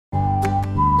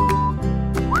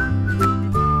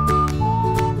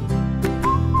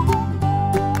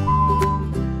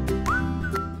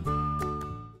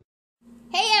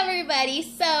everybody.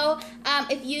 So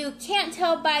if you can't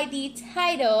tell by the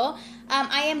title,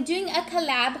 I am doing a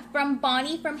collab from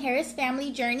Bonnie from Harris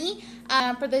Family Journey.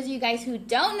 For those of you guys who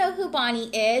don't know who Bonnie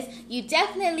is, you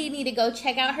definitely need to go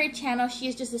check out her channel. She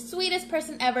is just the sweetest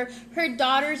person ever. Her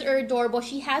daughters are adorable.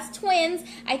 She has twins.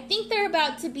 I think they're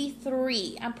about to be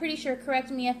 3. I'm pretty sure,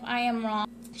 correct me if I am wrong.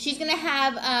 She's going to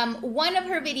have one of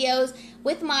her videos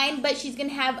with mine, but she's going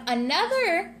to have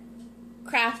another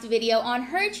craft video on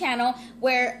her channel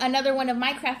where another one of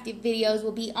my craft videos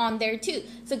will be on there too.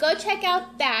 So go check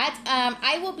out that.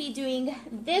 I will be doing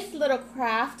this little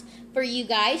craft for you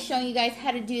guys, showing you guys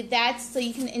how to do that so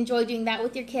you can enjoy doing that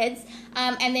with your kids.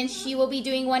 And then she will be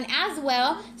doing one as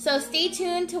well. So stay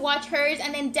tuned to watch hers,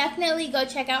 and then definitely go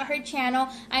check out her channel.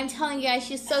 I'm telling you guys,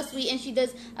 she's so sweet and she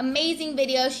does amazing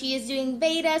videos. She is doing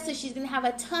beta, so she's going to have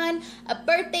a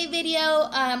birthday video,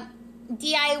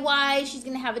 DIY, she's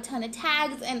gonna have a ton of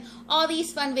tags and all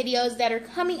these fun videos that are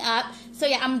coming up. So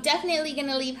yeah, I'm definitely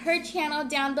gonna leave her channel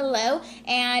down below,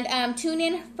 and tune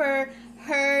in for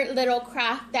her little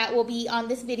craft that will be on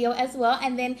this video as well,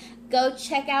 and then go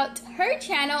check out her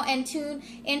channel and tune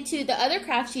into the other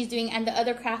craft she's doing and the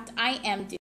other craft I am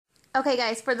doing. Okay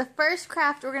guys, for the first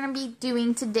craft we're going to be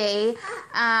doing today,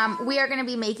 we are going to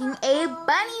be making a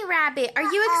bunny rabbit. Are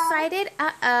you excited?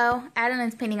 Uh-oh,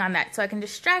 Adeline's painting on that, so I can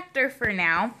distract her for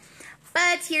now.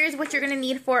 But here's what you're going to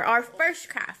need for our first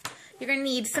craft. You're going to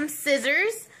need some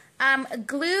scissors,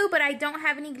 glue, but I don't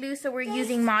have any glue, so we're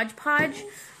using Mod Podge.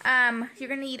 You're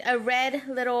going to need a red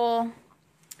little,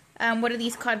 what are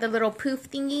these called, the little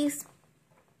poof thingies.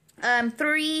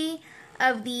 3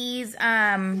 of these,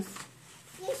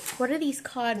 what are these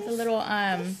called? The little,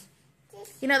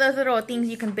 you know, those little things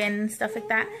you can bend and stuff like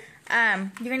that.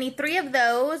 You're going to need 3 of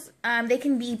those. They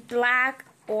can be black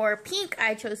or pink.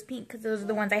 I chose pink because those are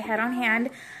the ones I had on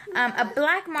hand. A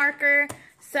black marker,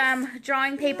 some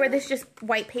drawing paper. This is just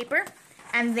white paper.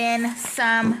 And then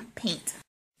some paint.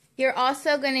 You're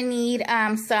also going to need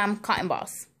some cotton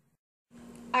balls.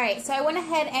 Alright, so I went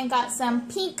ahead and got some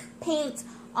pink paint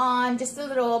on just a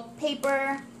little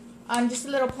paper, on just a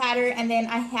little platter, and then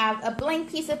I have a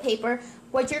blank piece of paper.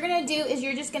 What you're going to do is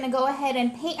you're just going to go ahead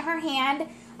and paint her hand,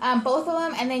 both of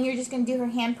them, and then you're just going to do her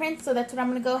handprints. So that's what I'm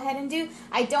going to go ahead and do.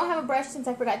 I don't have a brush since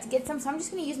I forgot to get some, so I'm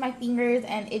just going to use my fingers,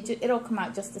 and it'll come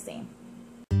out just the same.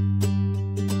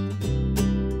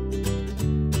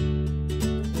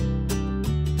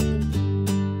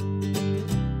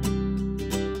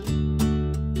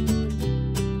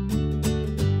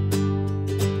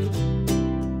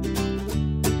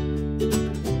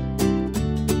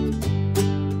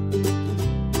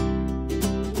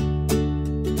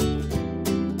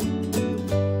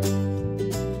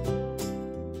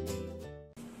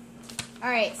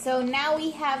 Alright, so now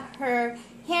we have her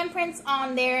handprints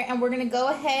on there, and we're going to go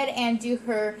ahead and do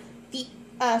her feet,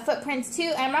 footprints too.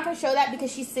 And I'm not going to show that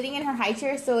because she's sitting in her high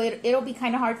chair, so it'll be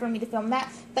kind of hard for me to film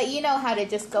that. But you know how to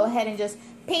just go ahead and just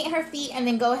paint her feet and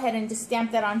then go ahead and just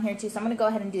stamp that on here too. So I'm going to go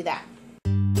ahead and do that.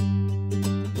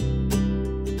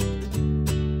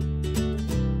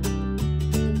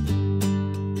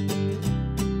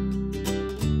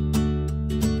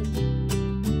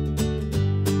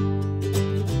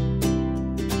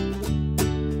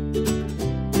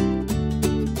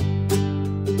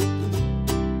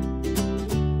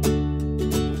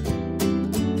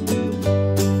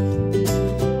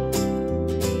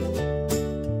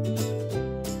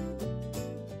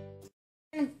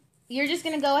 You're just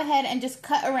going to go ahead and just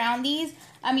cut around these.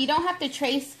 You don't have to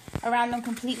trace around them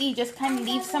completely. Just kind of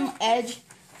leave some edge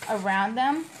around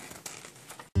them.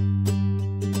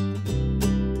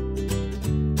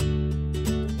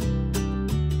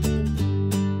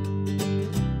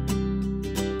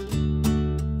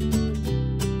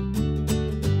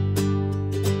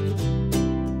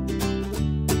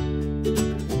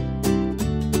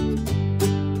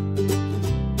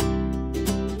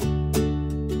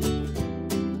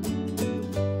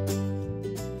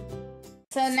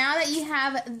 So now that you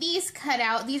have these cut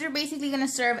out, these are basically going to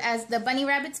serve as the bunny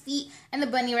rabbit's feet and the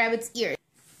bunny rabbit's ears.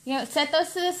 You know, set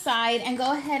those to the side and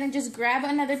go ahead and just grab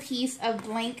another piece of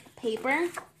blank paper.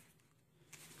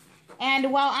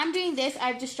 And while I'm doing this,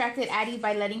 I've distracted Addie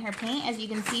by letting her paint. As you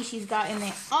can see, she's gotten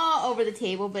it all over the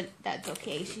table, but that's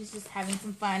okay. She's just having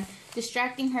some fun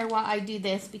distracting her while I do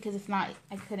this, because if not,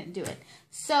 I couldn't do it.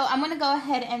 So I'm going to go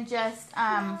ahead and just...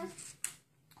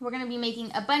 we're going to be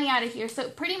making a bunny out of here. So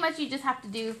pretty much you just have to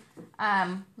do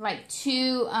like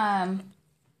two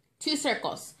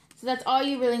circles. So that's all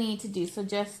you really need to do. So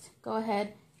just go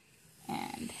ahead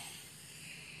and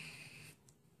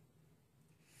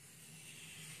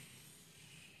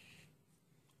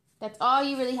That's all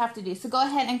you really have to do. So go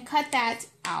ahead and cut that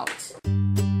out.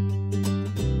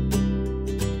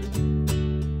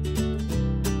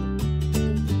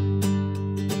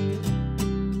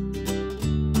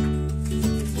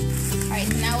 Alright,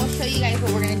 so now we'll show you guys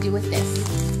what we're going to do with this.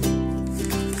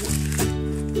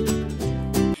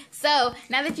 So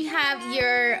now that you have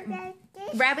your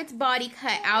rabbit's body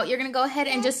cut out, you're going to go ahead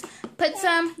and just put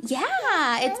some,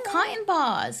 yeah, it's cotton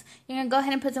balls. You're going to go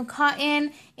ahead and put some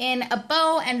cotton in a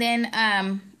bow, and then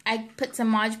I put some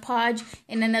Mod Podge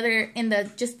in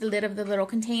just the lid of the little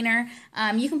container.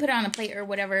 You can put it on a plate or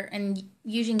whatever, and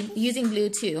using glue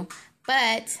too.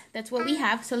 But that's what we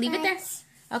have, so leave it there.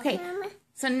 Okay,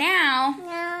 so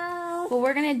now what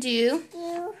we're going to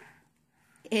do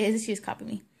is, she's copying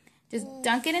me. Just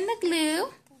dunk it in the glue.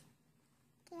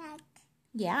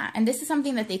 Yeah, and this is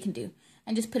something that they can do.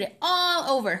 And just put it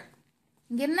all over.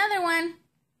 And get another one.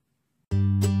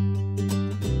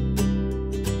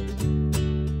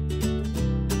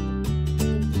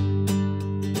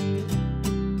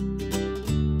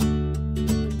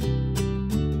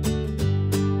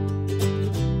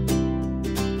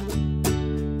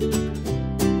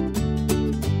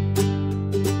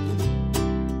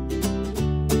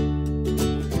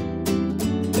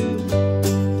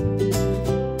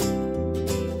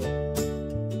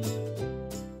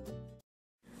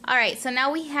 Alright, so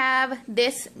now we have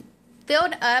this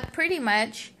filled up pretty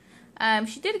much.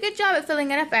 She did a good job at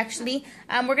filling it up actually.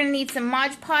 We're going to need some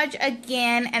Mod Podge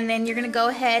again, and then you're going to go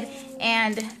ahead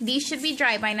and these should be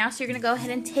dry by now, so you're going to go ahead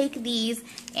and take these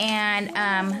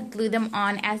and glue them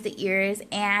on as the ears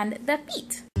and the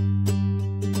feet.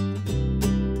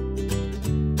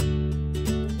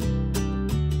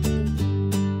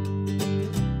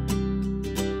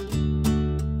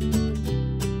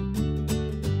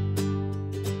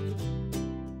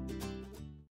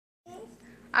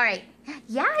 Alright,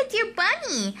 yeah, it's your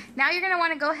bunny. Now you're going to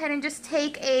want to go ahead and just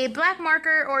take a black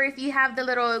marker, or if you have the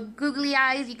little googly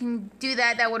eyes, you can do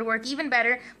that. That would work even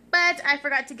better. But I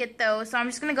forgot to get those, so I'm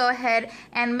just going to go ahead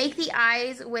and make the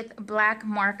eyes with black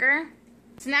marker.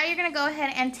 So now you're going to go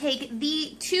ahead and take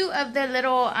the two of the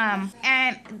little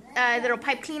little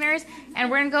pipe cleaners,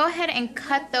 and we're going to go ahead and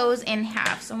cut those in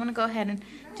half. So I'm going to go ahead and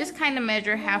just kind of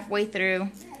measure halfway through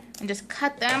and just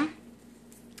cut them.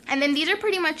 And then these are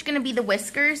pretty much going to be the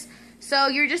whiskers. So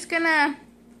you're just going to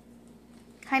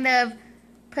kind of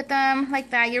put them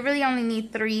like that. You really only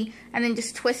need 3. And then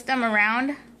just twist them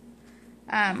around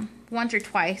once or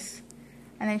twice.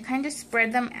 And then kind of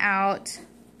spread them out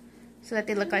so that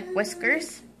they look like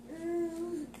whiskers.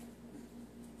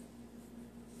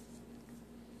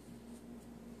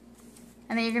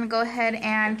 And then you're going to go ahead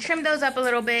and trim those up a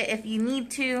little bit if you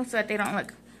need to, so that they don't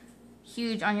look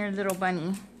huge on your little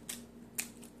bunny.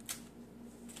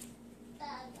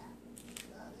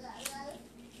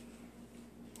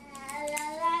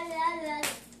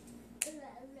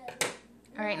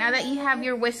 Alright, now that you have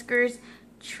your whiskers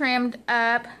trimmed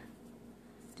up,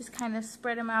 just kind of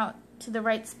spread them out to the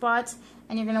right spots,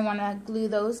 and you're going to want to glue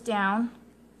those down.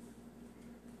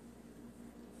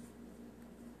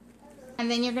 And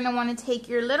then you're going to want to take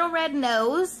your little red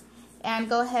nose and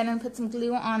go ahead and put some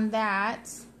glue on that.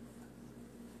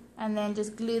 And then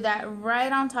just glue that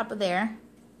right on top of there.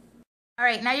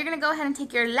 Alright, now you're going to go ahead and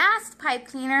take your last pipe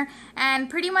cleaner, and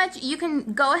pretty much you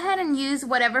can go ahead and use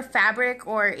whatever fabric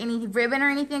or any ribbon or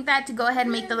anything like that to go ahead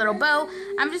and make the little bow.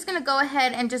 I'm just going to go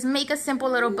ahead and just make a simple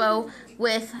little bow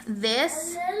with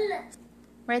this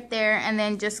right there, and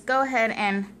then just go ahead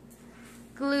and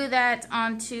glue that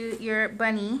onto your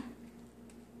bunny.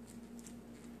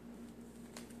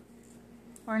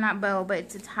 Or not bow, but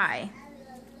it's a tie.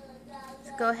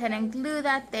 Just go ahead and glue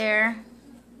that there.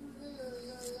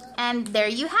 And there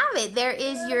you have it. There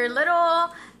is your little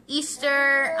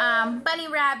Easter bunny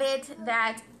rabbit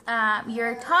that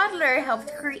your toddler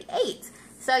helped create.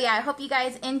 So yeah, I hope you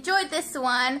guys enjoyed this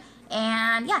one.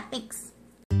 And yeah, thanks.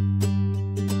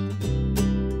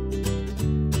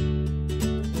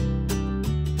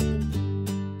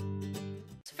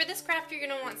 So for this craft, you're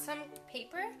going to want some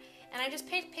paper. And I just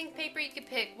picked pink paper. You could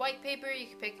pick white paper. You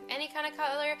could pick any kind of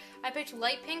color. I picked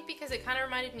light pink because it kind of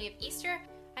reminded me of Easter.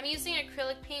 I'm using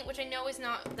acrylic paint, which I know is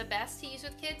not the best to use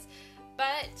with kids,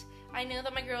 but I know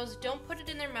that my girls don't put it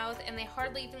in their mouth and they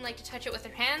hardly even like to touch it with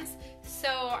their hands, so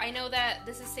I know that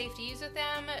this is safe to use with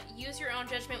them. Use your own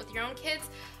judgment with your own kids.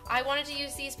 I wanted to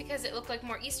use these because it looked like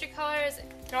more Easter colors.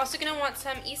 You're also going to want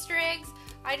some Easter eggs.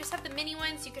 I just have the mini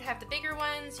ones. You could have the bigger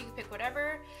ones. You can pick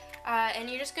whatever. And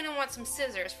you're just going to want some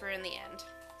scissors for in the end.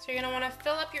 So you're going to want to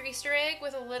fill up your Easter egg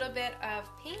with a little bit of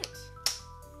paint.